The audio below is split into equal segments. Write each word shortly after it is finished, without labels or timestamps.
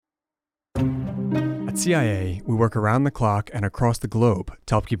At CIA, we work around the clock and across the globe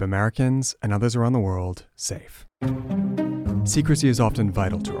to help keep Americans and others around the world safe. Secrecy is often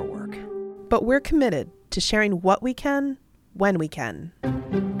vital to our work. But we're committed to sharing what we can, when we can.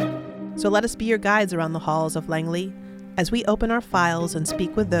 So let us be your guides around the halls of Langley as we open our files and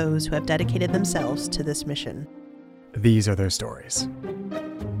speak with those who have dedicated themselves to this mission. These are their stories.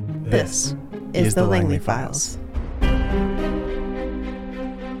 This is the Langley Files.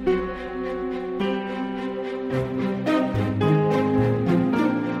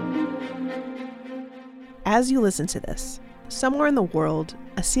 As you listen to this, somewhere in the world,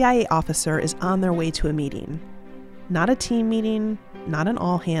 a CIA officer is on their way to a meeting. Not a team meeting, not an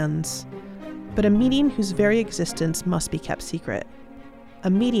all-hands, but a meeting whose very existence must be kept secret. A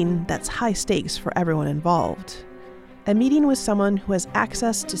meeting that's high stakes for everyone involved. A meeting with someone who has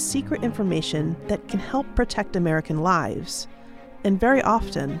access to secret information that can help protect American lives, and very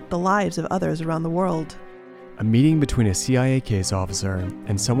often the lives of others around the world. A meeting between a CIA case officer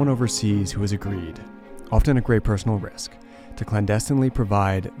and someone overseas who has agreed, often at great personal risk, to clandestinely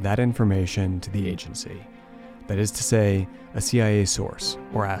provide that information to the agency. That is to say, a CIA source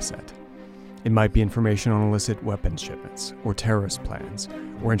or asset. It might be information on illicit weapons shipments, or terrorist plans,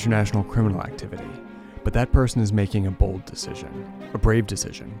 or international criminal activity. But that person is making a bold decision, a brave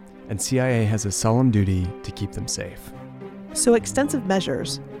decision, and CIA has a solemn duty to keep them safe. So extensive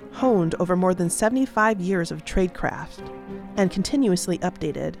measures, honed over more than 75 years of tradecraft, and continuously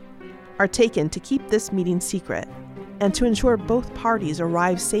updated, are taken to keep this meeting secret and to ensure both parties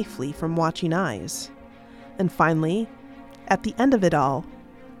arrive safely from watching eyes. And finally, at the end of it all,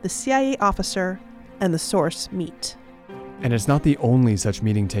 the CIA officer and the source meet. And it's not the only such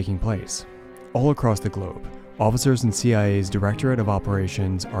meeting taking place. All across the globe, officers in CIA's Directorate of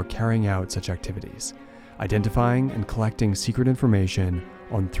Operations are carrying out such activities, identifying and collecting secret information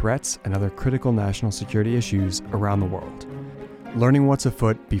on threats and other critical national security issues around the world. Learning what's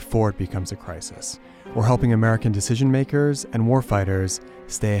afoot before it becomes a crisis, or helping American decision makers and warfighters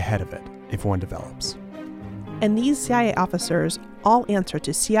stay ahead of it if one develops. And these CIA officers all answer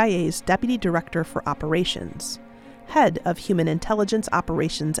to CIA's Deputy Director for Operations, head of Human Intelligence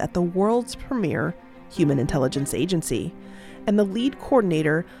Operations at the world's premier Human Intelligence Agency, and the lead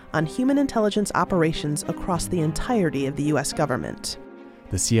coordinator on human intelligence operations across the entirety of the U.S. government.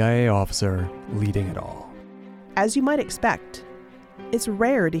 The CIA officer leading it all. As you might expect, it's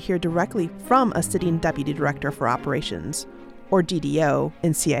rare to hear directly from a sitting Deputy Director for Operations, or DDO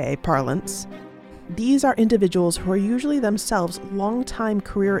in CIA parlance. These are individuals who are usually themselves long-time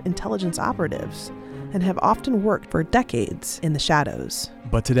career intelligence operatives and have often worked for decades in the shadows.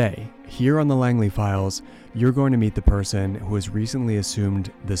 But today, here on the Langley Files, you're going to meet the person who has recently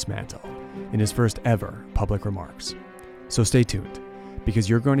assumed this mantle in his first ever public remarks. So stay tuned, because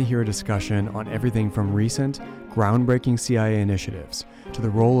you're going to hear a discussion on everything from recent, groundbreaking CIA initiatives to the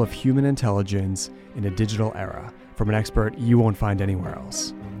role of human intelligence in a digital era from an expert you won't find anywhere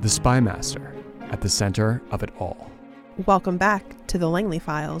else, the Spymaster, at the center of it all. Welcome back to the Langley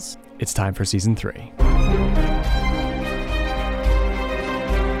Files. It's time for Season 3.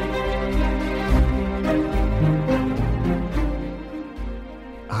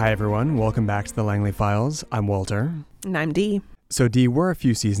 Hi everyone, welcome back to the Langley Files. I'm Walter. And I'm Dee. So Dee, we're a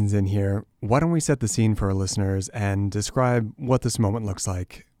few seasons in here. Why don't we set the scene for our listeners and describe what this moment looks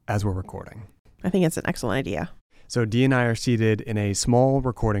like as we're recording? I think it's an excellent idea. So Dee and I are seated in a small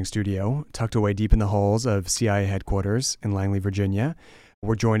recording studio tucked away deep in the halls of CIA headquarters in Langley, Virginia.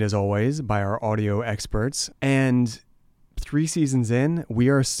 We're joined as always by our audio experts, and 3 seasons in, we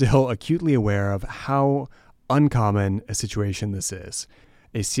are still acutely aware of how uncommon a situation this is.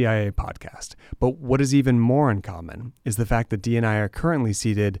 A CIA podcast. But what is even more uncommon is the fact that Dee and I are currently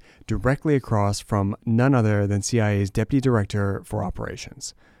seated directly across from none other than CIA's Deputy Director for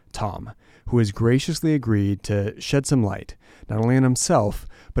Operations, Tom, who has graciously agreed to shed some light, not only on himself,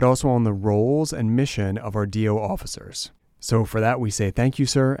 but also on the roles and mission of our DO officers. So for that, we say thank you,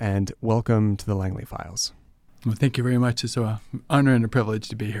 sir, and welcome to the Langley Files. Well, thank you very much. It's an honor and a privilege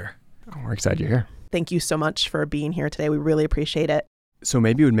to be here. We're excited you're here. Thank you so much for being here today. We really appreciate it. So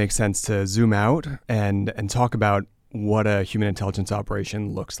maybe it would make sense to zoom out and talk about what a human intelligence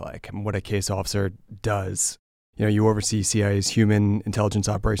operation looks like and what a case officer does. You know, you oversee CIA's human intelligence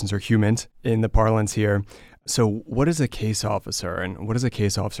operations, or HUMINT in the parlance here. So what is a case officer and what does a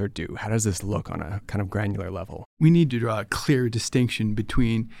case officer do? How does this look on a kind of granular level? We need to draw a clear distinction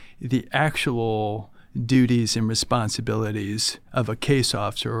between the actual duties and responsibilities of a case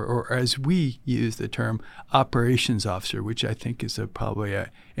officer, or as we use the term, operations officer, which I think is probably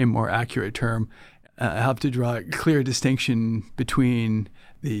a more accurate term, have to draw a clear distinction between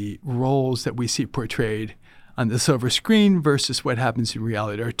the roles that we see portrayed on the silver screen versus what happens in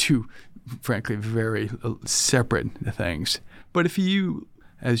reality are two, frankly, very separate things. But if you,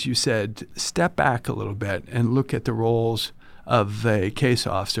 as you said, step back a little bit and look at the roles of a case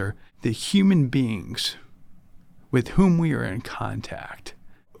officer, the human beings with whom we are in contact,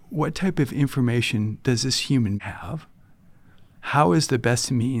 what type of information does this human have? How is the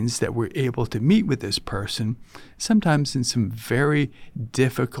best means that we're able to meet with this person, sometimes in some very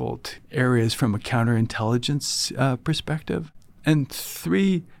difficult areas from a counterintelligence perspective? And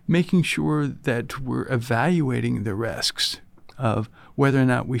 3, making sure that we're evaluating the risks of whether or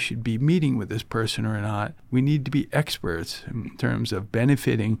not we should be meeting with this person or not. We need to be experts in terms of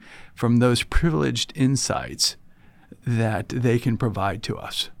benefiting from those privileged insights that they can provide to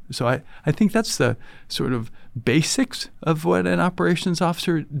us. So I think that's the sort of basics of what an operations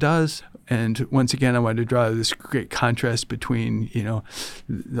officer does. And once again, I wanted to draw this great contrast between,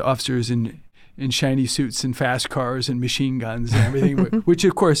 the officers in shiny suits and fast cars and machine guns and everything, which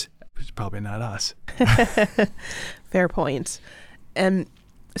of course is probably not us. Fair point. And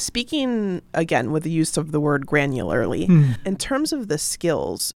speaking again with the use of the word granularly, in terms of the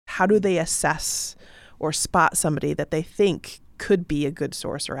skills, how do they assess or spot somebody that they think could be a good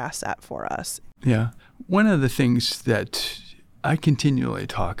source or asset for us? Yeah. One of the things that I continually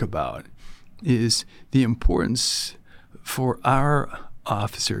talk about is the importance for our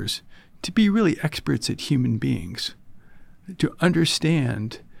officers to be really experts at human beings, to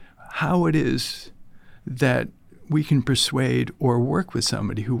understand how it is that we can persuade or work with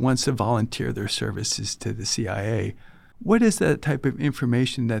somebody who wants to volunteer their services to the CIA. What is that type of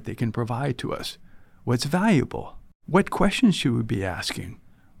information that they can provide to us? What's valuable? What questions should we be asking?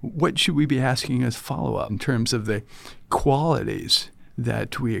 What should we be asking as follow-up in terms of the qualities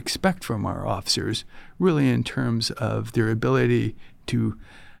that we expect from our officers, really in terms of their ability to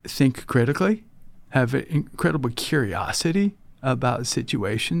think critically, have an incredible curiosity about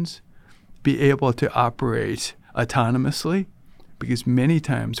situations, be able to operate autonomously, because many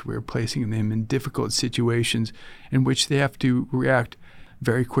times we're placing them in difficult situations in which they have to react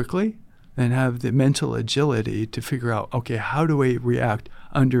very quickly and have the mental agility to figure out, okay, how do I react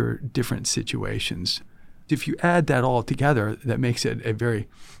under different situations? If you add that all together, that makes it a very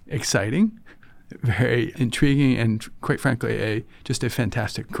exciting, very intriguing, and quite frankly, just a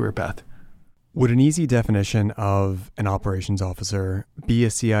fantastic career path. Would an easy definition of an operations officer be a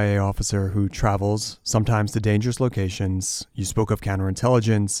CIA officer who travels sometimes to dangerous locations? You spoke of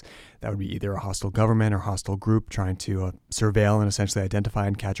counterintelligence. That would be either a hostile government or hostile group trying to surveil and essentially identify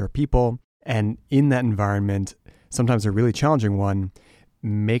and catch our people. And in that environment, sometimes a really challenging one,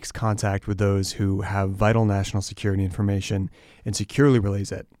 makes contact with those who have vital national security information and securely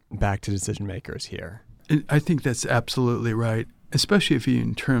relays it back to decision makers here. I think that's absolutely right, especially if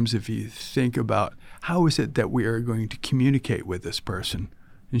you think about how is it that we are going to communicate with this person,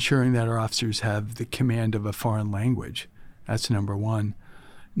 ensuring that our officers have the command of a foreign language. That's number one.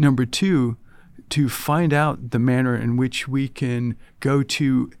 Number two, to find out the manner in which we can go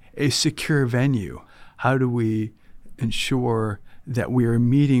to a secure venue. How do we ensure that we are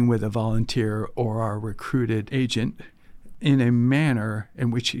meeting with a volunteer or our recruited agent in a manner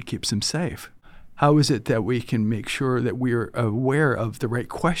in which it keeps them safe? How is it that we can make sure that we are aware of the right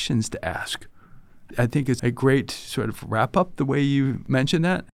questions to ask? I think it's a great sort of wrap up the way you mentioned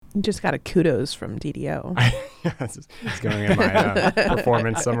that. You just got a kudos from DDO. It's going in my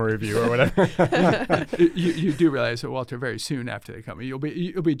performance summary review or whatever. You do realize that, Walter, very soon after they come, you'll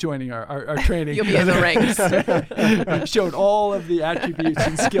be joining our training. You'll be in the ranks. Showed all of the attributes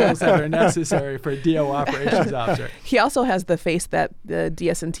and skills that are necessary for a DO operations officer. He also has the face that the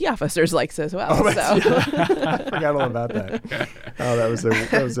DS&T officers likes as well. Oh, I forgot all about that. Oh,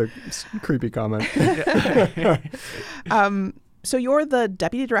 that was a creepy comment. So you're the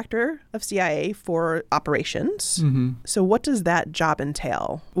Deputy Director of CIA for Operations. Mm-hmm. So what does that job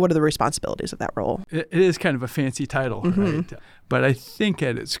entail? What are the responsibilities of that role? It is kind of a fancy title, mm-hmm. right? But I think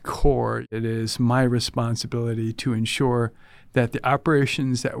at its core, it is my responsibility to ensure that the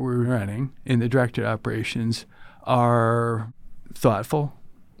operations that we're running in the directed operations are thoughtful,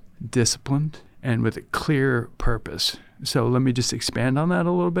 disciplined, and with a clear purpose. So let me just expand on that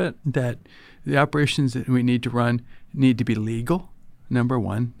a little bit, that the operations that we need to run need to be legal, number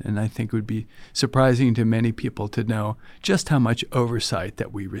one, and I think it would be surprising to many people to know just how much oversight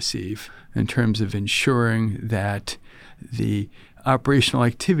that we receive in terms of ensuring that the operational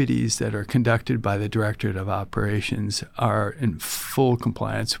activities that are conducted by the Directorate of Operations are in full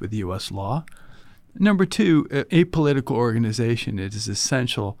compliance with U.S. law. Number two, a political organization, it is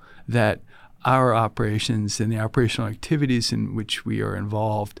essential that our operations and the operational activities in which we are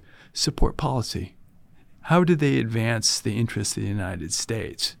involved support policy? How do they advance the interests of the United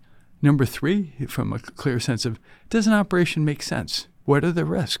States? Number 3, from a clear sense of, does an operation make sense? What are the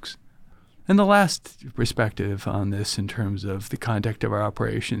risks? And the last perspective on this in terms of the conduct of our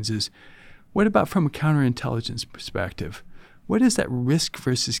operations is, what about from a counterintelligence perspective? What is that risk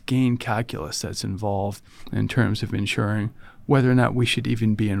versus gain calculus that's involved in terms of ensuring whether or not we should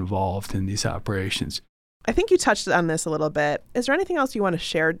even be involved in these operations? I think you touched on this a little bit. Is there anything else you want to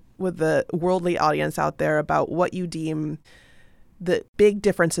share with the worldly audience out there about what you deem the big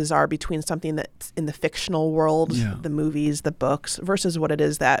differences are between something that's in the fictional world, the movies, the books, versus what it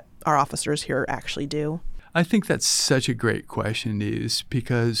is that our officers here actually do? I think that's such a great question, is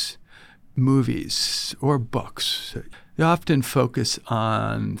because movies or books, they often focus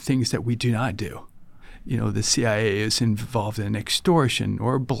on things that we do not do. The CIA is involved in extortion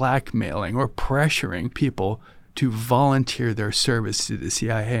or blackmailing or pressuring people to volunteer their service to the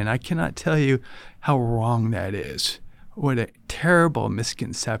CIA. And I cannot tell you how wrong that is. What a terrible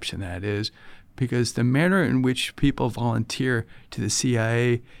misconception that is, because the manner in which people volunteer to the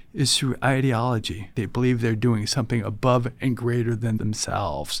CIA is through ideology. They believe they're doing something above and greater than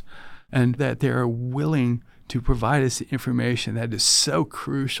themselves, and that they are willing to provide us the information that is so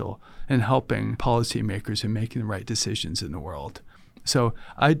crucial in helping policymakers in making the right decisions in the world. So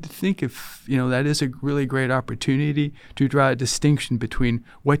I think if, that is a really great opportunity to draw a distinction between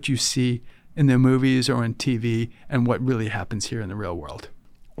what you see in the movies or on TV and what really happens here in the real world.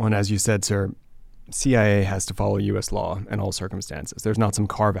 Well, and as you said, sir, CIA has to follow U.S. law in all circumstances. There's not some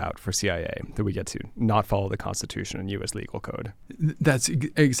carve-out for CIA that we get to not follow the Constitution and U.S. legal code. That's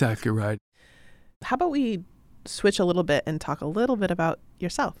exactly right. How about we switch a little bit and talk a little bit about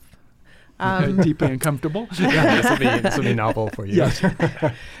yourself? Deeply uncomfortable. Yeah, this will be novel for you. Yes.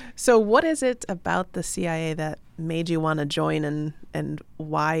 So what is it about the CIA that made you want to join, and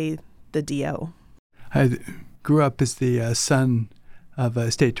why the DO? I grew up as the son of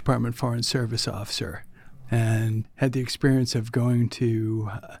a State Department Foreign Service officer and had the experience of going to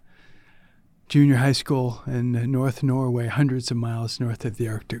junior high school in North Norway, hundreds of miles north of the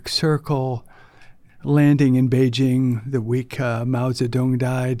Arctic Circle, landing in Beijing the week Mao Zedong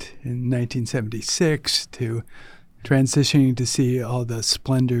died in 1976, to transitioning to see all the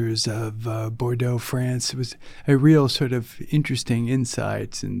splendors of Bordeaux, France. It was a real sort of interesting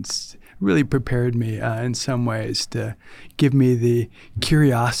insight and really prepared me in some ways to give me the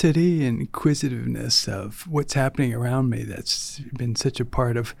curiosity and inquisitiveness of what's happening around me that's been such a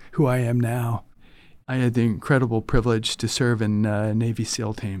part of who I am now. I had the incredible privilege to serve in Navy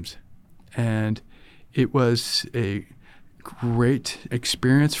SEAL teams, and it was a great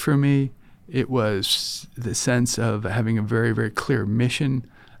experience for me. It was the sense of having a very, very clear mission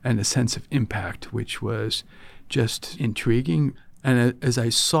and a sense of impact, which was just intriguing. And as I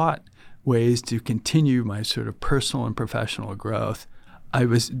sought ways to continue my sort of personal and professional growth, I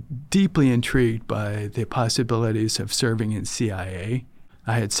was deeply intrigued by the possibilities of serving in CIA.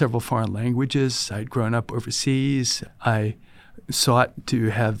 I had several foreign languages. I'd grown up overseas. I sought to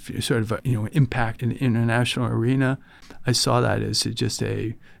have sort of impact in the international arena. I saw that as just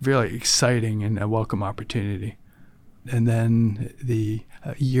a really exciting and a welcome opportunity. And then the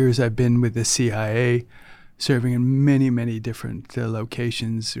years I've been with the CIA, serving in many, many different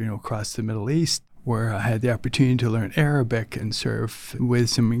locations, across the Middle East, where I had the opportunity to learn Arabic and serve with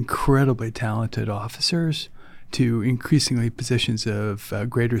some incredibly talented officers, to increasingly positions of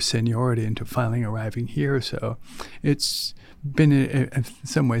greater seniority, and to finally arriving here. So it's been, in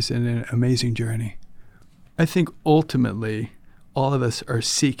some ways, an amazing journey. I think ultimately all of us are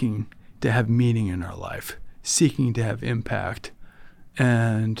seeking to have meaning in our life, seeking to have impact.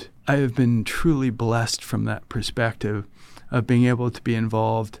 And I have been truly blessed from that perspective of being able to be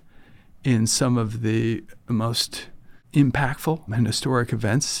involved in some of the most impactful and historic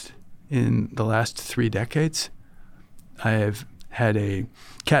events in the last 3 decades. I have had a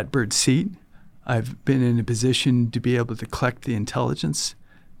catbird seat. I've been in a position to be able to collect the intelligence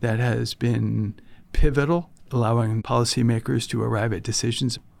that has been pivotal, allowing policymakers to arrive at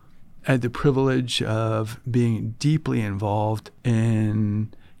decisions. I had the privilege of being deeply involved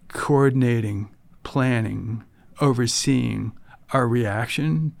in coordinating, planning, overseeing our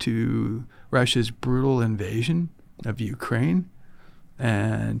reaction to Russia's brutal invasion of Ukraine,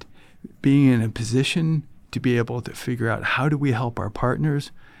 and being in a position to be able to figure out, how do we help our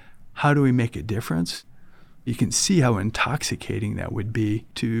partners? How do we make a difference? You can see how intoxicating that would be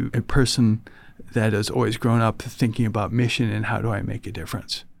to a person that has always grown up thinking about mission and how do I make a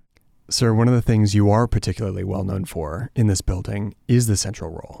difference. Sir, one of the things you are particularly well known for in this building is the central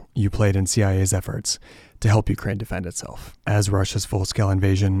role you played in CIA's efforts to help Ukraine defend itself as Russia's full-scale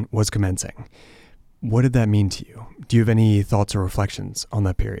invasion was commencing. What did that mean to you? Do you have any thoughts or reflections on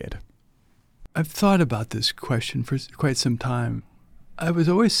that period? I've thought about this question for quite some time. I was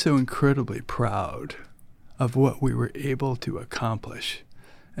always so incredibly proud of what we were able to accomplish.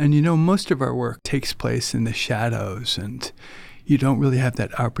 And most of our work takes place in the shadows, and you don't really have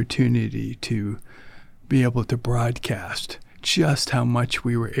that opportunity to be able to broadcast just how much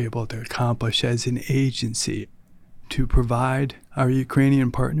we were able to accomplish as an agency to provide our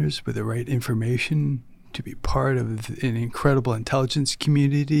Ukrainian partners with the right information, to be part of an incredible intelligence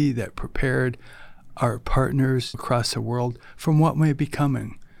community that prepared our partners across the world from what may be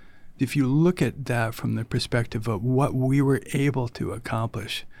coming. If you look at that from the perspective of what we were able to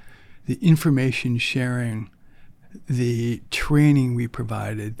accomplish, the information sharing, the training we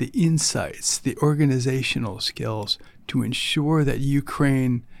provided, the insights, the organizational skills to ensure that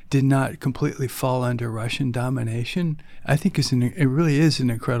Ukraine did not completely fall under Russian domination, I think it really is an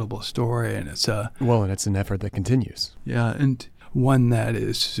incredible story, and it's an effort that continues. Yeah, and one that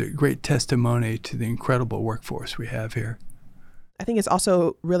is a great testimony to the incredible workforce we have here. I think it's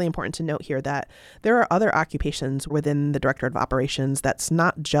also really important to note here that there are other occupations within the Directorate of Operations that's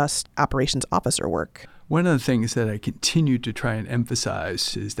not just operations officer work. One of the things that I continue to try and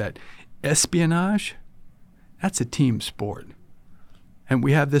emphasize is that espionage, that's a team sport. And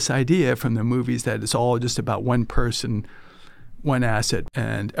we have this idea from the movies that it's all just about one person, one asset,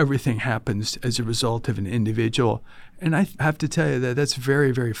 and everything happens as a result of an individual. And I have to tell you that that's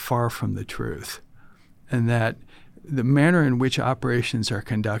very, very far from the truth. And that the manner in which operations are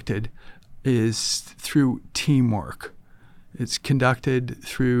conducted is through teamwork. It's conducted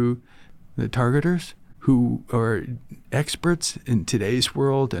through the targeters, who are experts in today's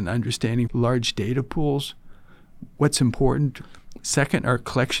world and understanding large data pools. What's important? Second, are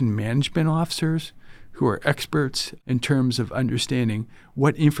collection management officers, who are experts in terms of understanding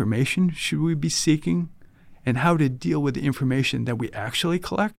what information should we be seeking and how to deal with the information that we actually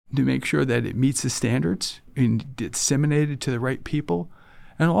collect to make sure that it meets the standards and disseminated to the right people,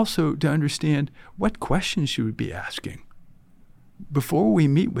 and also to understand what questions should we be asking. Before we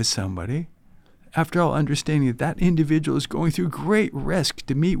meet with somebody, after all, understanding that that individual is going through great risk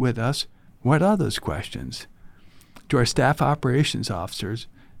to meet with us, what are those questions? To our staff operations officers,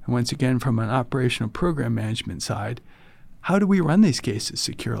 and once again from an operational program management side, how do we run these cases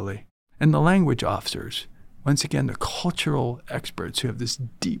securely? And the language officers, once again, the cultural experts who have this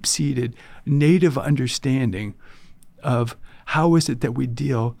deep-seated native understanding of how is it that we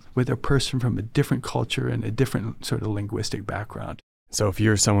deal with a person from a different culture and a different sort of linguistic background. So if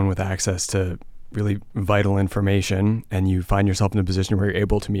you're someone with access to really vital information and you find yourself in a position where you're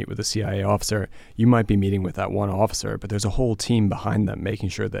able to meet with a CIA officer, you might be meeting with that one officer, but there's a whole team behind them making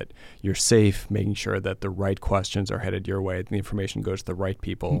sure that you're safe, making sure that the right questions are headed your way, the information goes to the right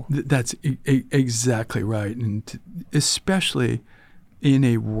people. That's exactly right. And especially in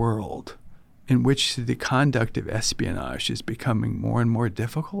a world in which the conduct of espionage is becoming more and more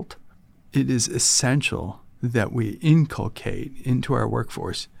difficult, it is essential that we inculcate into our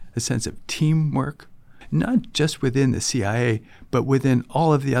workforce a sense of teamwork, not just within the CIA, but within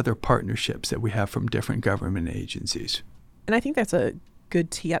all of the other partnerships that we have from different government agencies. And I think that's a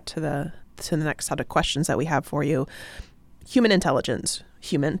good tee up to the next set of questions that we have for you. Human intelligence,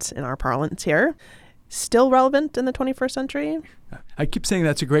 humans in our parlance here, still relevant in the 21st century? I keep saying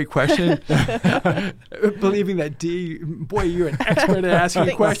that's a great question. Believing that, Dee, boy, you're an expert at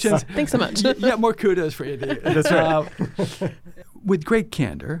asking questions. Thanks so much. Yeah, more kudos for you, Dee. That's right. With great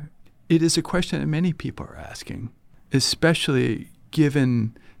candor, it is a question that many people are asking, especially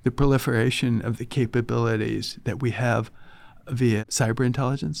given the proliferation of the capabilities that we have via cyber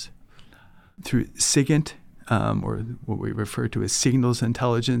intelligence, through SIGINT, or what we refer to as signals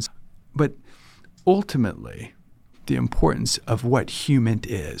intelligence. But ultimately, the importance of what HUMINT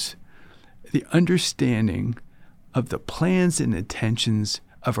is, the understanding of the plans and intentions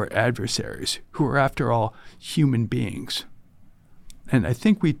of our adversaries, who are, after all, human beings. And I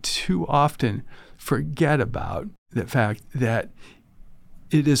think we too often forget about the fact that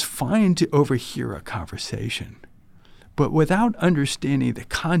it is fine to overhear a conversation, but without understanding the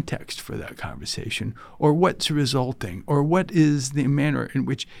context for that conversation, or what's resulting, or what is the manner in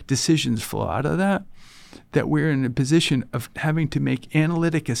which decisions flow out of that, that we're in a position of having to make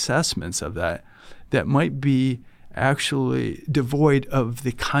analytic assessments of that might be actually devoid of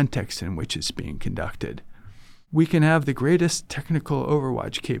the context in which it's being conducted. We can have the greatest technical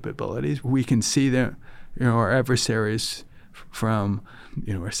overwatch capabilities. We can see that our adversaries from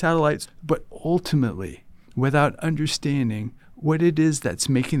our satellites, but ultimately, without understanding what it is that's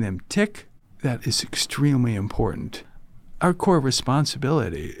making them tick, that is extremely important. Our core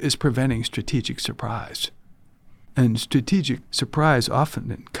responsibility is preventing strategic surprise. And strategic surprise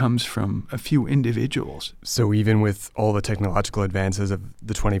often comes from a few individuals. So even with all the technological advances of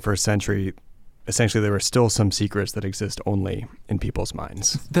the 21st century, essentially there are still some secrets that exist only in people's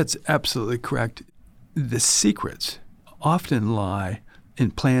minds. That's absolutely correct. The secrets often lie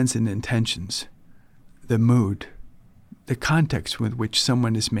in plans and intentions, the mood, the context with which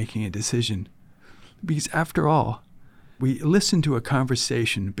someone is making a decision. Because after all, we listen to a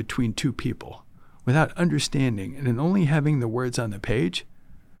conversation between two people without understanding and only having the words on the page.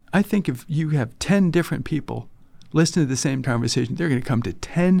 I think if you have 10 different people listen to the same conversation, they're going to come to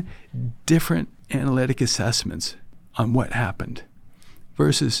 10 different analytic assessments on what happened.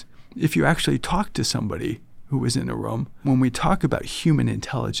 Versus if you actually talk to somebody who was in a room, when we talk about human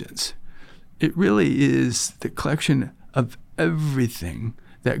intelligence, it really is the collection of everything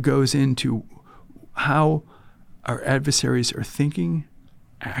that goes into how our adversaries are thinking,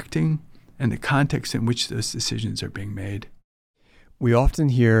 acting, and the context in which those decisions are being made. We often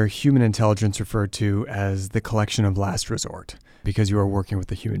hear human intelligence referred to as the collection of last resort because you are working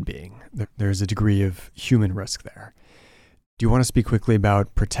with a human being. There's a degree of human risk there. Do you want to speak quickly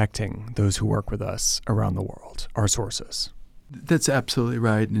about protecting those who work with us around the world, our sources? That's absolutely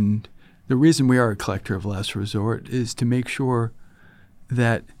right. And the reason we are a collector of last resort is to make sure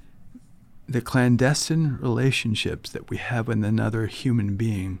that the clandestine relationships that we have with another human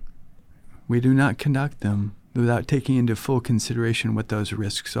being, we do not conduct them without taking into full consideration what those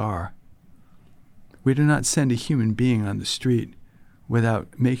risks are. We do not send a human being on the street without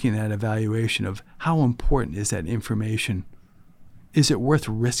making that evaluation of how important is that information. Is it worth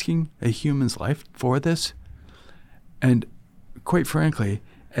risking a human's life for this? And quite frankly,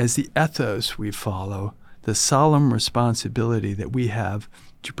 as the ethos we follow, the solemn responsibility that we have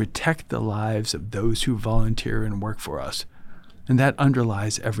to protect the lives of those who volunteer and work for us. And that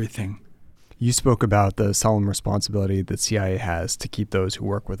underlies everything. You spoke about the solemn responsibility that CIA has to keep those who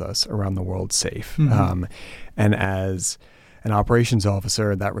work with us around the world safe. Mm-hmm. And as an operations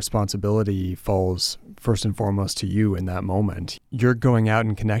officer, that responsibility falls first and foremost to you in that moment. You're going out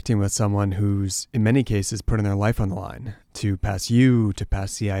and connecting with someone who's, in many cases, putting their life on the line to pass you, to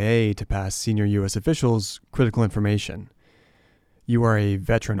pass CIA, to pass senior U.S. officials critical information. You are a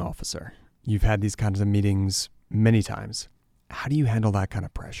veteran officer. You've had these kinds of meetings many times. How do you handle that kind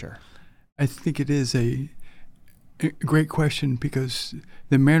of pressure? I think it is a great question because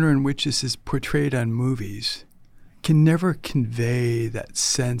the manner in which this is portrayed on movies can never convey that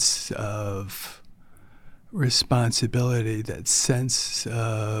sense of responsibility, that sense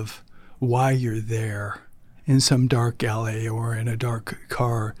of why you're there in some dark alley or in a dark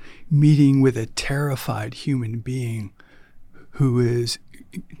car, meeting with a terrified human being who is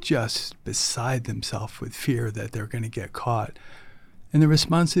just beside themselves with fear that they're going to get caught. And the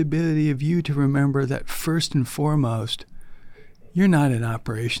responsibility of you to remember that first and foremost, you're not an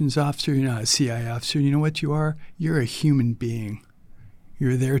operations officer, you're not a CIA officer. You know what you are? You're a human being.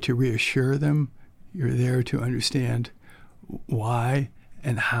 You're there to reassure them. You're there to understand why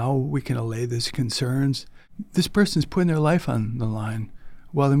and how we can allay those concerns. This person's putting their life on the line.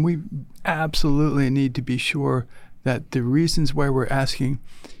 Well, then we absolutely need to be sure that the reasons why we're asking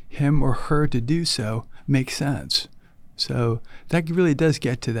him or her to do so make sense. So that really does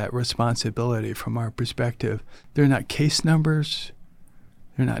get to that responsibility from our perspective. They're not case numbers.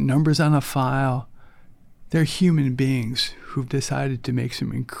 They're not numbers on a file. They're human beings who've decided to make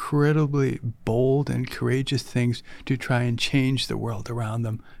some incredibly bold and courageous things to try and change the world around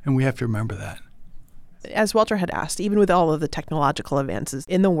them. And we have to remember that. As Walter had asked, even with all of the technological advances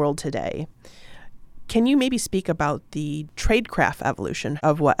in the world today, can you maybe speak about the tradecraft evolution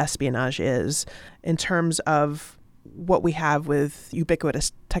of what espionage is in terms of what we have with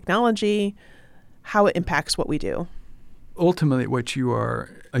ubiquitous technology, how it impacts what we do? Ultimately, what you are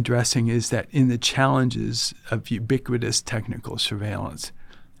addressing is that in the challenges of ubiquitous technical surveillance,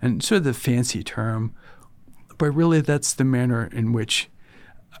 and sort of the fancy term, but really that's the manner in which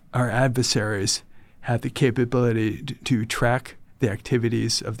our adversaries have the capability to track the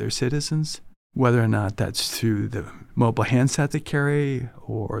activities of their citizens, whether or not that's through the mobile handset they carry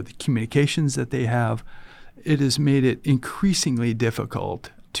or the communications that they have. It has made it increasingly difficult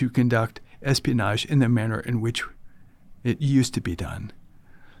to conduct espionage in the manner in which it used to be done.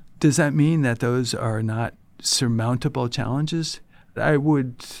 Does that mean that those are not surmountable challenges? I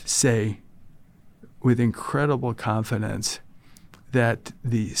would say with incredible confidence that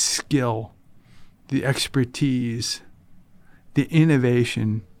the skill, the expertise, the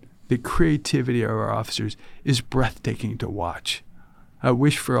innovation, the creativity of our officers is breathtaking to watch. I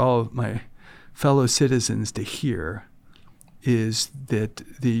wish for all of my fellow citizens to hear is that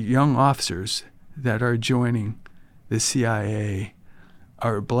the young officers that are joining the CIA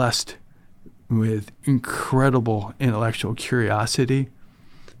are blessed with incredible intellectual curiosity,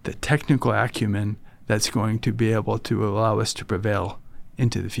 the technical acumen that's going to be able to allow us to prevail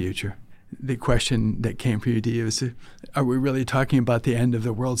into the future. The question that came from you is, are we really talking about the end of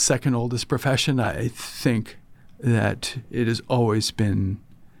the world's second oldest profession? I think that it has always been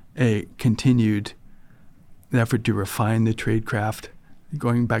a continued effort to refine the tradecraft,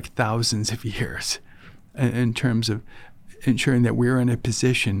 going back thousands of years, in terms of ensuring that we're in a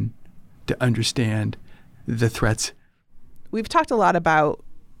position to understand the threats. We've talked a lot about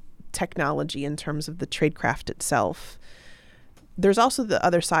technology in terms of the tradecraft itself. There's also the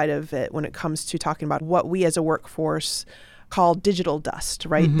other side of it when it comes to talking about what we as a workforce call digital dust,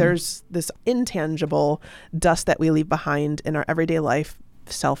 right? Mm-hmm. There's this intangible dust that we leave behind in our everyday life,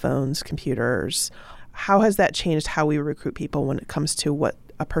 cell phones, computers. How has that changed how we recruit people when it comes to what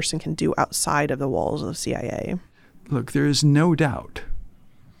a person can do outside of the walls of CIA? Look, there is no doubt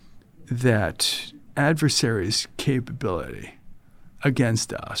that adversaries' capability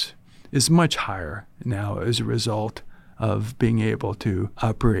against us is much higher now as a result of being able to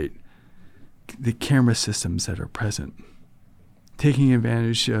operate the camera systems that are present, taking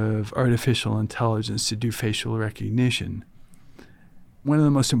advantage of artificial intelligence to do facial recognition. One of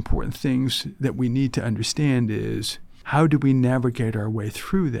the most important things that we need to understand is how do we navigate our way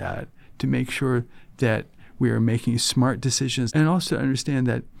through that to make sure that we are making smart decisions, and also understand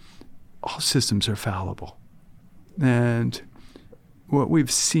that all systems are fallible. And what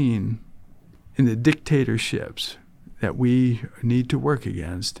we've seen in the dictatorships that we need to work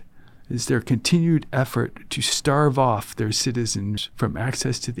against is their continued effort to starve off their citizens from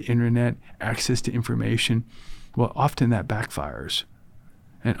access to the internet, access to information. Well, often that backfires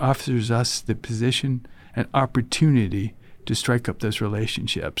and offers us the position and opportunity to strike up those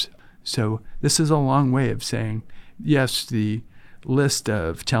relationships. So this is a long way of saying, yes, the list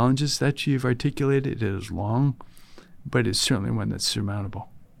of challenges that you've articulated is long, but it's certainly one that's surmountable.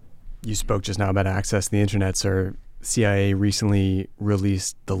 You spoke just now about access to the internet, sir. CIA recently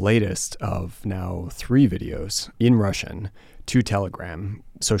released the latest of now 3 videos in Russian to Telegram,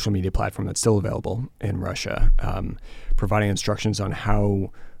 social media platform that's still available in Russia, providing instructions on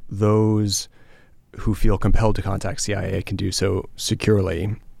how those who feel compelled to contact CIA can do so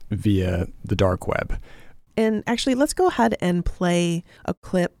securely via the dark web. And actually, let's go ahead and play a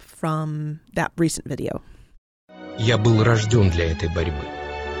clip from that recent video. Я был рожден для этой борьбы.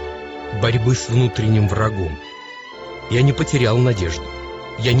 Борьбы с внутренним врагом. Я не потерял надежду.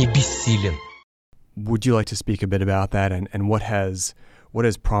 Я не бессилен. Would you like to speak a bit about that and what has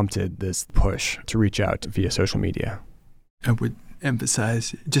prompted this push to reach out via social media? I would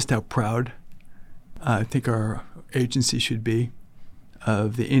emphasize just how proud I think our agency should be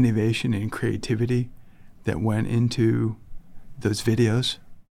of the innovation and creativity that went into those videos.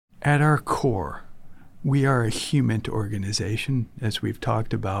 At our core, we are a human organization, as we've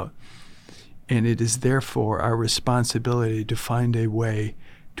talked about, and it is therefore our responsibility to find a way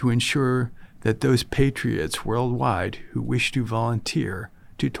to ensure that those patriots worldwide who wish to volunteer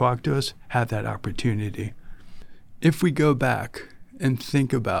to talk to us have that opportunity. If we go back and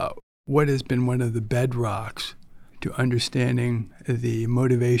think about what has been one of the bedrocks to understanding the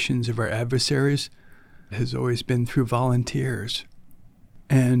motivations of our adversaries, has always been through volunteers.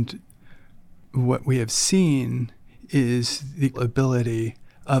 And what we have seen is the ability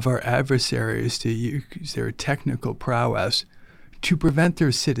of our adversaries to use their technical prowess to prevent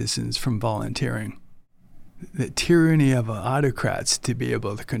their citizens from volunteering. The tyranny of autocrats to be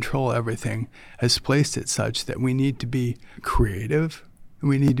able to control everything has placed it such that we need to be creative.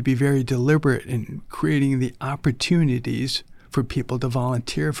 We need to be very deliberate in creating the opportunities for people to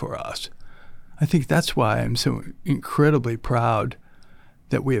volunteer for us. I think that's why I'm so incredibly proud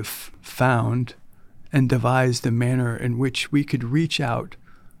that we have found and devised a manner in which we could reach out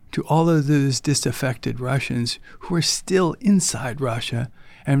to all of those disaffected Russians who are still inside Russia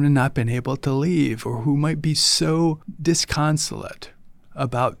and have not been able to leave, or who might be so disconsolate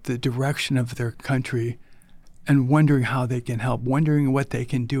about the direction of their country and wondering how they can help, wondering what they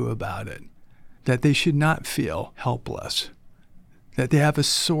can do about it, that they should not feel helpless, that they have a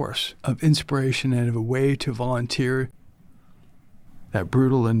source of inspiration and a way to volunteer. That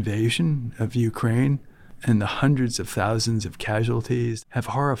brutal invasion of Ukraine and the hundreds of thousands of casualties have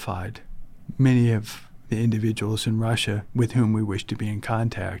horrified many of the individuals in Russia with whom we wish to be in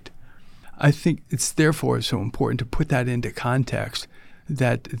contact. I think it's therefore so important to put that into context,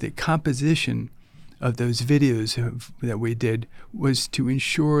 that the composition of those videos that we did was to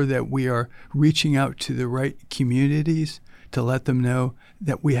ensure that we are reaching out to the right communities to let them know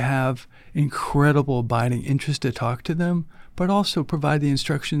that we have incredible abiding interest to talk to them, but also provide the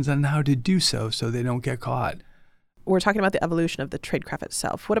instructions on how to do so they don't get caught. We're talking about the evolution of the tradecraft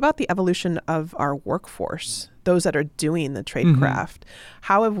itself. What about the evolution of our workforce, those that are doing the tradecraft?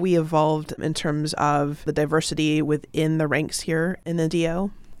 How have we evolved in terms of the diversity within the ranks here in the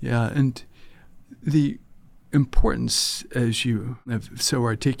DO? Yeah, and the importance, as you have so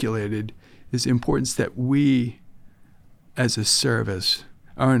articulated, is the importance that we, as a service,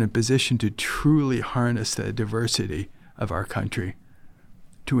 are in a position to truly harness the diversity of our country,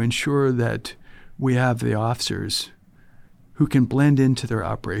 to ensure that we have the officers who can blend into their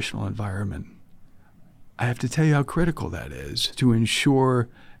operational environment. I have to tell you how critical that is, to ensure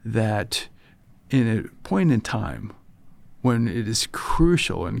that in a point in time when it is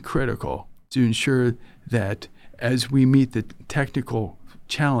crucial and critical to ensure that as we meet the technical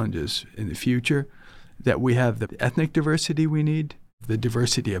challenges in the future, that we have the ethnic diversity we need, the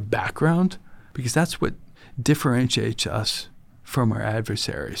diversity of background, because that's what differentiates us from our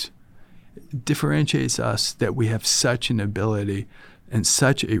adversaries. It differentiates us that we have such an ability and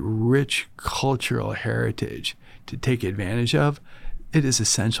such a rich cultural heritage to take advantage of. It is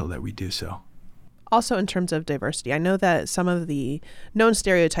essential that we do so. Also, in terms of diversity, I know that some of the known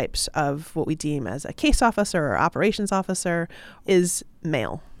stereotypes of what we deem as a case officer or operations officer is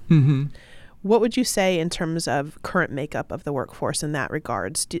male. What would you say in terms of current makeup of the workforce in that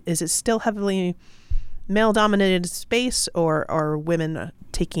regards? Is it still heavily male-dominated space, or are women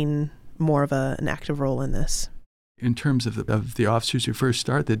taking more of an active role in this? In terms of the officers who first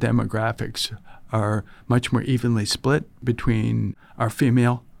start, the demographics are much more evenly split between our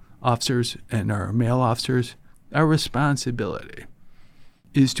female officers and our male officers. Our responsibility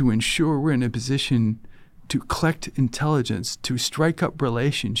is to ensure we're in a position to collect intelligence, to strike up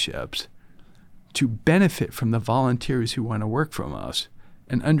relationships, to benefit from the volunteers who want to work from us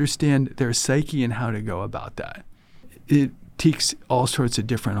and understand their psyche and how to go about that. It takes all sorts of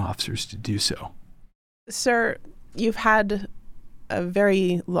different officers to do so. Sir, you've had a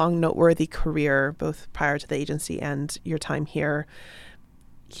very long, noteworthy career, both prior to the agency and your time here.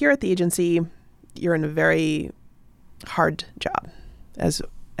 Here at the agency, you're in a very hard job, as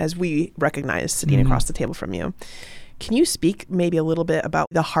we recognize sitting across the table from you. Can you speak maybe a little bit about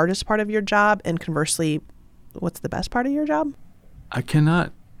the hardest part of your job, and conversely, what's the best part of your job? I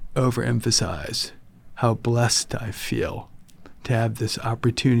cannot overemphasize how blessed I feel to have this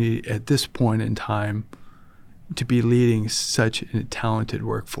opportunity at this point in time to be leading such a talented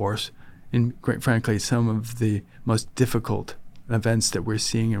workforce in, quite frankly, some of the most difficult events that we're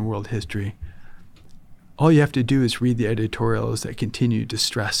seeing in world history. All you have to do is read the editorials that continue to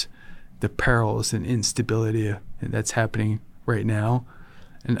stress the perils and instability that's happening right now,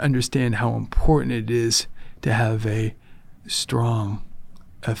 and understand how important it is to have a strong,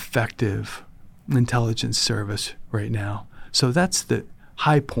 effective intelligence service right now. So that's the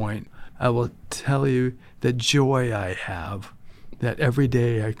high point. I will tell you the joy I have that every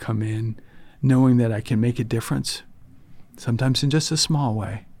day I come in knowing that I can make a difference, sometimes in just a small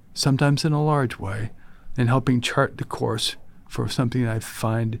way, sometimes in a large way, and helping chart the course for something that I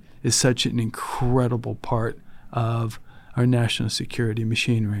find is such an incredible part of our national security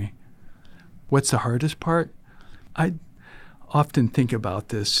machinery. What's the hardest part? I often think about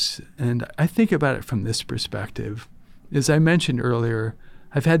this, and I think about it from this perspective. As I mentioned earlier,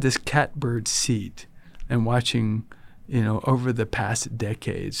 I've had this catbird seat and watching, over the past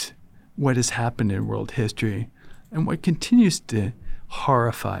decades, what has happened in world history. And what continues to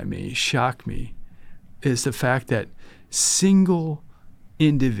horrify me, shock me, is the fact that single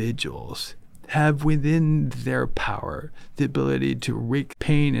individuals have within their power the ability to wreak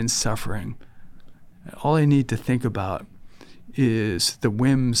pain and suffering. All I need to think about is the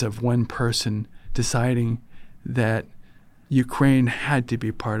whims of one person deciding that Ukraine had to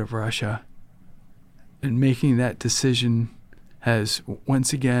be part of Russia. And making that decision has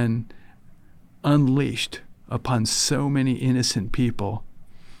once again unleashed upon so many innocent people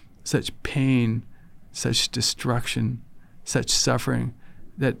such pain, such destruction, such suffering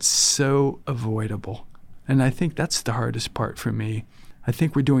that's so avoidable. And I think that's the hardest part for me. I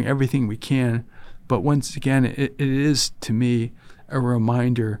think we're doing everything we can, but once again, it is to me a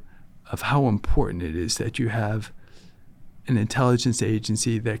reminder of how important it is that you have an intelligence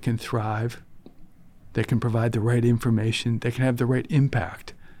agency that can thrive, that can provide the right information, that can have the right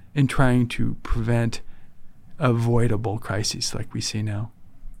impact in trying to prevent avoidable crises like we see now.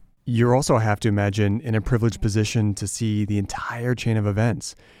 You also have to imagine in a privileged position to see the entire chain of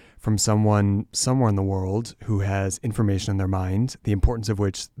events from someone somewhere in the world who has information in their mind, the importance of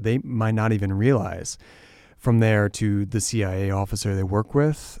which they might not even realize. From there to the CIA officer they work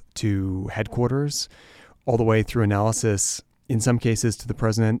with, to headquarters, all the way through analysis, in some cases to the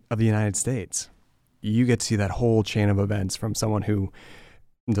President of the United States. You get to see that whole chain of events from someone who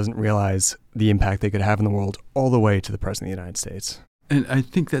doesn't realize the impact they could have in the world all the way to the President of the United States. And I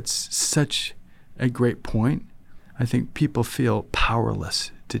think that's such a great point. I think people feel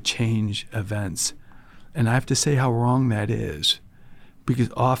powerless to change events. And I have to say how wrong that is, because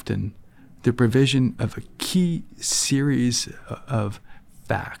often the provision of a key series of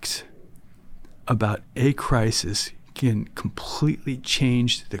facts about a crisis can completely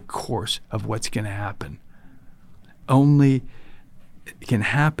change the course of what's going to happen. Only it can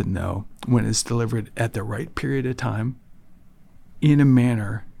happen, though, when it's delivered at the right period of time, in a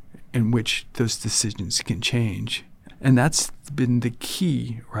manner in which those decisions can change. And that's been the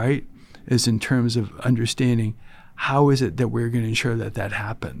key, right, is in terms of understanding how is it that we're going to ensure that that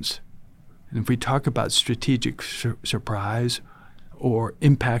happens. And if we talk about strategic surprise or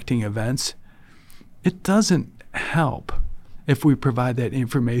impacting events, it doesn't help if we provide that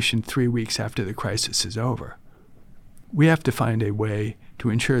information 3 weeks after the crisis is over. We have to find a way to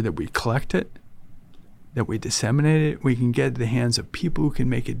ensure that we collect it, that we disseminate it, we can get it in the hands of people who can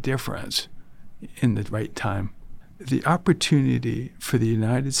make a difference in the right time. The opportunity for the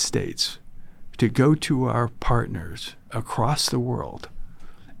United States to go to our partners across the world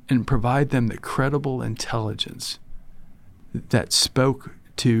and provide them the credible intelligence that spoke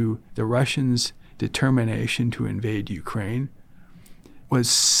to the Russians' determination to invade Ukraine was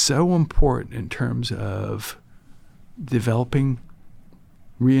so important in terms of developing,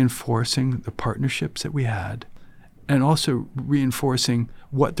 reinforcing the partnerships that we had, and also reinforcing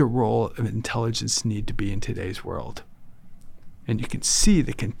what the role of intelligence need to be in today's world. And you can see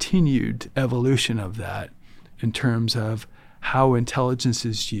the continued evolution of that in terms of how intelligence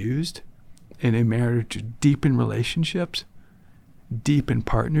is used in a manner to deepen relationships, deepen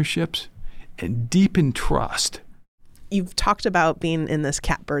partnerships, and deepen trust. You've talked about being in this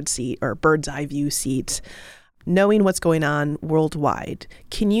catbird seat or bird's eye view seat, knowing what's going on worldwide.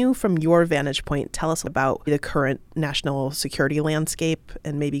 Can you, from your vantage point, tell us about the current national security landscape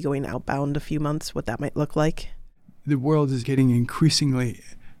and maybe going outbound a few months, what that might look like? The world is getting increasingly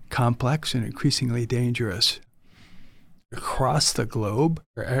complex and increasingly dangerous. Across the globe,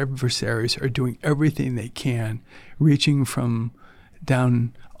 our adversaries are doing everything they can, reaching from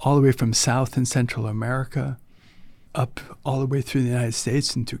down all the way from South and Central America, up all the way through the United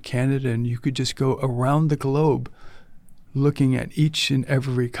States and to Canada, and you could just go around the globe looking at each and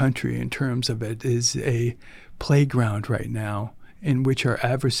every country in terms of it is a playground right now in which our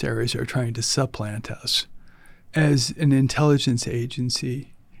adversaries are trying to supplant us. As an intelligence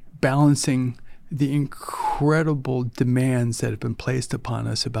agency, balancing the incredible demands that have been placed upon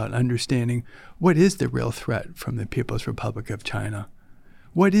us about understanding what is the real threat from the People's Republic of China.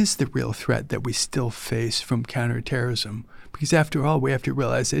 What is the real threat that we still face from counterterrorism? Because after all, we have to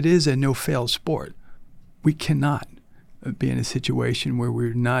realize it is a no-fail sport. We cannot be in a situation where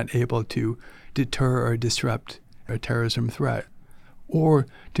we're not able to deter or disrupt a terrorism threat, or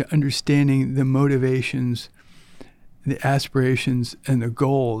to understanding the motivations, the aspirations, and the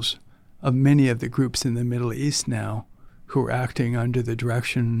goals of many of the groups in the Middle East now who are acting under the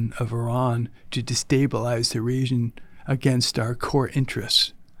direction of Iran to destabilize the region against our core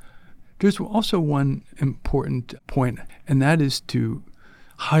interests. There's also one important point, and that is to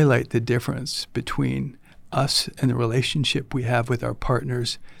highlight the difference between us and the relationship we have with our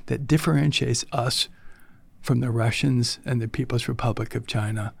partners that differentiates us from the Russians and the People's Republic of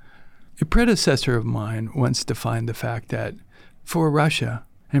China. A predecessor of mine once defined the fact that for Russia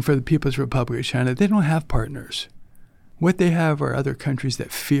and for the People's Republic of China, they don't have partners. What they have are other countries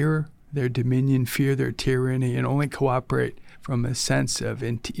that fear their dominion, fear their tyranny, and only cooperate from a sense of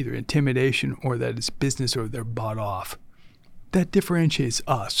either intimidation or that it's business or they're bought off. That differentiates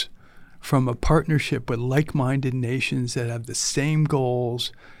us from a partnership with like-minded nations that have the same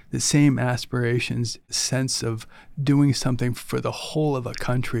goals, the same aspirations, sense of doing something for the whole of a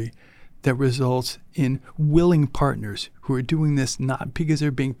country that results in willing partners who are doing this not because they're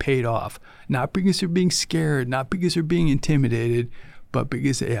being paid off, not because they're being scared, not because they're being intimidated, but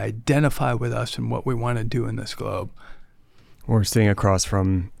because they identify with us and what we want to do in this globe. We're sitting across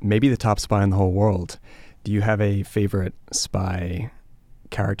from maybe the top spy in the whole world. Do you have a favorite spy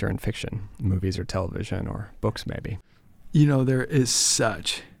character in fiction, movies or television or books maybe? You know, there is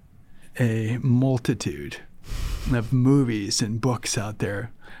such a multitude of movies and books out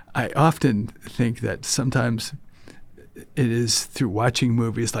there. I often think that sometimes it is through watching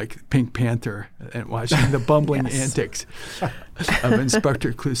movies like Pink Panther and watching the bumbling antics of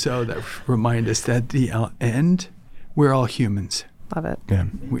Inspector Clouseau that remind us that at the end, we're all humans. Love it. Yeah.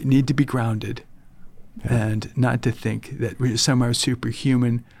 We need to be grounded and not to think that we're somehow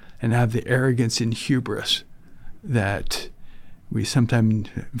superhuman and have the arrogance and hubris that we sometimes,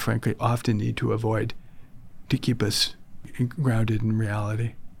 frankly, often need to avoid to keep us grounded in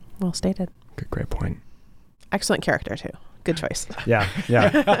reality. Well stated. Good, great point. Excellent character, too. Good choice. Yeah.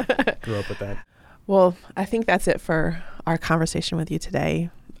 Grew up with that. Well, I think that's it for our conversation with you today.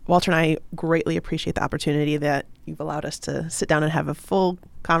 Walter and I greatly appreciate the opportunity that you've allowed us to sit down and have a full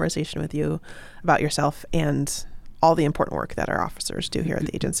conversation with you about yourself and all the important work that our officers do here at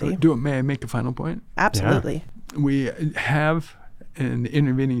the agency. May I make a final point? Absolutely. Yeah. We have, in the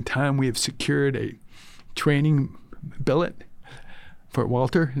intervening time, we have secured a training billet for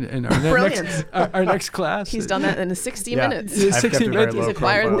Walter in our next class. He's done that in 60 minutes. 60 minutes. He's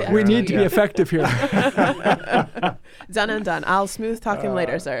acquired We need to be effective here. Done and done. I'll smooth talk him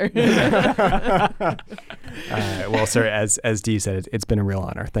later, sir. Well, sir, as Dee said, it's been a real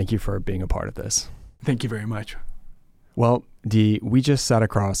honor. Thank you for being a part of this. Thank you very much. Well, Dee, we just sat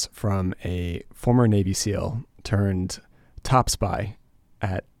across from a former Navy SEAL turned top spy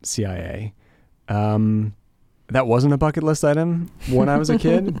at CIA. That wasn't a bucket list item when I was a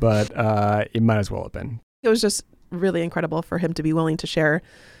kid, but it might as well have been. It was just really incredible for him to be willing to share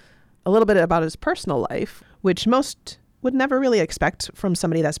a little bit about his personal life, which most would never really expect from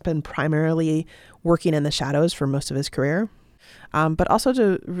somebody that's been primarily working in the shadows for most of his career. But also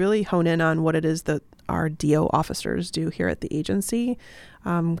to really hone in on what it is that our DO officers do here at the agency,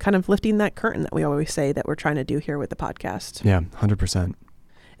 kind of lifting that curtain that we always say that we're trying to do here with the podcast. Yeah, 100%.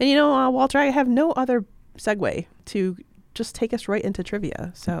 And Walter, I have no other segue to just take us right into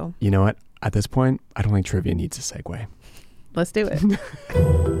trivia. So you know what? At this point, I don't think trivia needs a segue. Let's do it.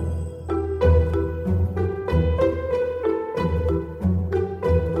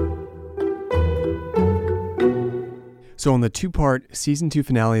 So on the two-part Season 2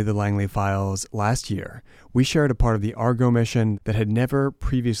 finale of the Langley Files last year, we shared a part of the Argo mission that had never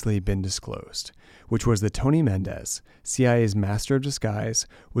previously been disclosed, which was that Tony Mendez, CIA's master of disguise,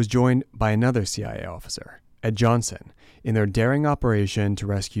 was joined by another CIA officer, Ed Johnson, in their daring operation to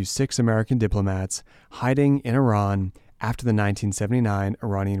rescue 6 American diplomats hiding in Iran after the 1979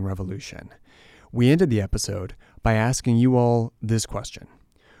 Iranian Revolution. We ended the episode by asking you all this question.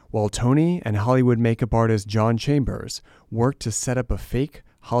 While Tony and Hollywood makeup artist John Chambers worked to set up a fake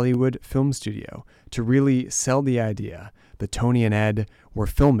Hollywood film studio to really sell the idea that Tony and Ed were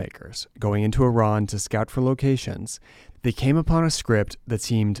filmmakers going into Iran to scout for locations, they came upon a script that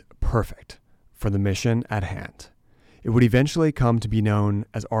seemed perfect for the mission at hand. It would eventually come to be known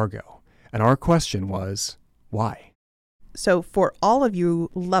as Argo, and our question was, why? So for all of you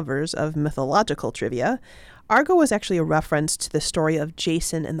lovers of mythological trivia, Argo was actually a reference to the story of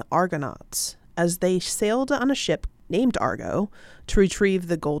Jason and the Argonauts, as they sailed on a ship named Argo to retrieve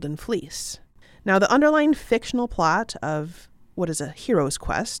the Golden Fleece. Now, the underlying fictional plot of what is a hero's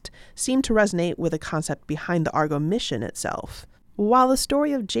quest seemed to resonate with the concept behind the Argo mission itself. While the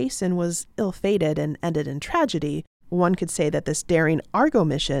story of Jason was ill-fated and ended in tragedy, one could say that this daring Argo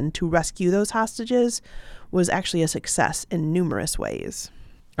mission to rescue those hostages was actually a success in numerous ways.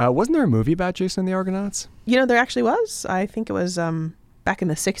 Wasn't there a movie about Jason and the Argonauts? There actually was. I think it was back in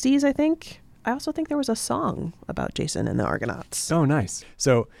the 60s, I think. I also think there was a song about Jason and the Argonauts. Oh, nice.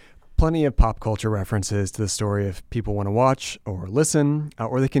 So plenty of pop culture references to the story if people want to watch or listen,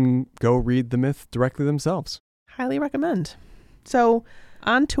 or they can go read the myth directly themselves. Highly recommend. So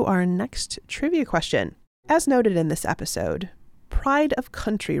on to our next trivia question. As noted in this episode, pride of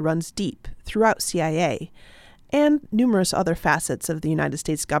country runs deep throughout CIA and numerous other facets of the United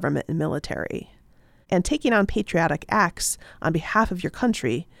States government and military. And taking on patriotic acts on behalf of your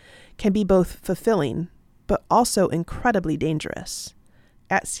country can be both fulfilling, but also incredibly dangerous.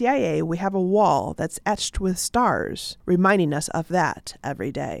 At CIA, we have a wall that's etched with stars, reminding us of that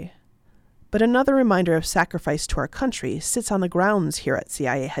every day. But another reminder of sacrifice to our country sits on the grounds here at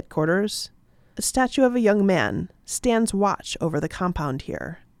CIA headquarters. A statue of a young man stands watch over the compound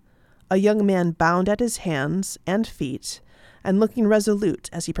here. A young man bound at his hands and feet and looking resolute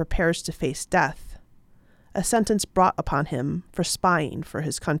as he prepares to face death. A sentence brought upon him for spying for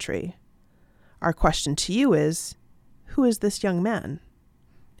his country. Our question to you is, who is this young man?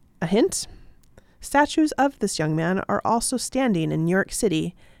 A hint? Statues of this young man are also standing in New York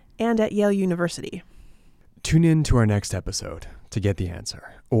City and at Yale University. Tune in to our next episode, to get the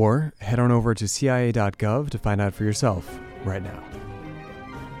answer. Or head on over to CIA.gov to find out for yourself right now.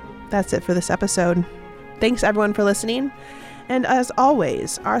 That's it for this episode. Thanks everyone for listening. And as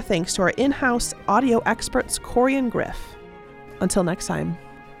always, our thanks to our in-house audio experts, Corey and Griff. Until next time.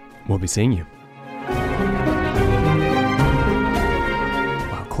 We'll be seeing you.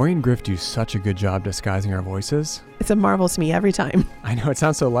 Wow, Corey and Griff do such a good job disguising our voices. It's a marvel to me every time. I know, it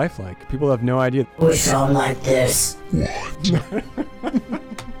sounds so lifelike. People have no idea. We sound like this. What?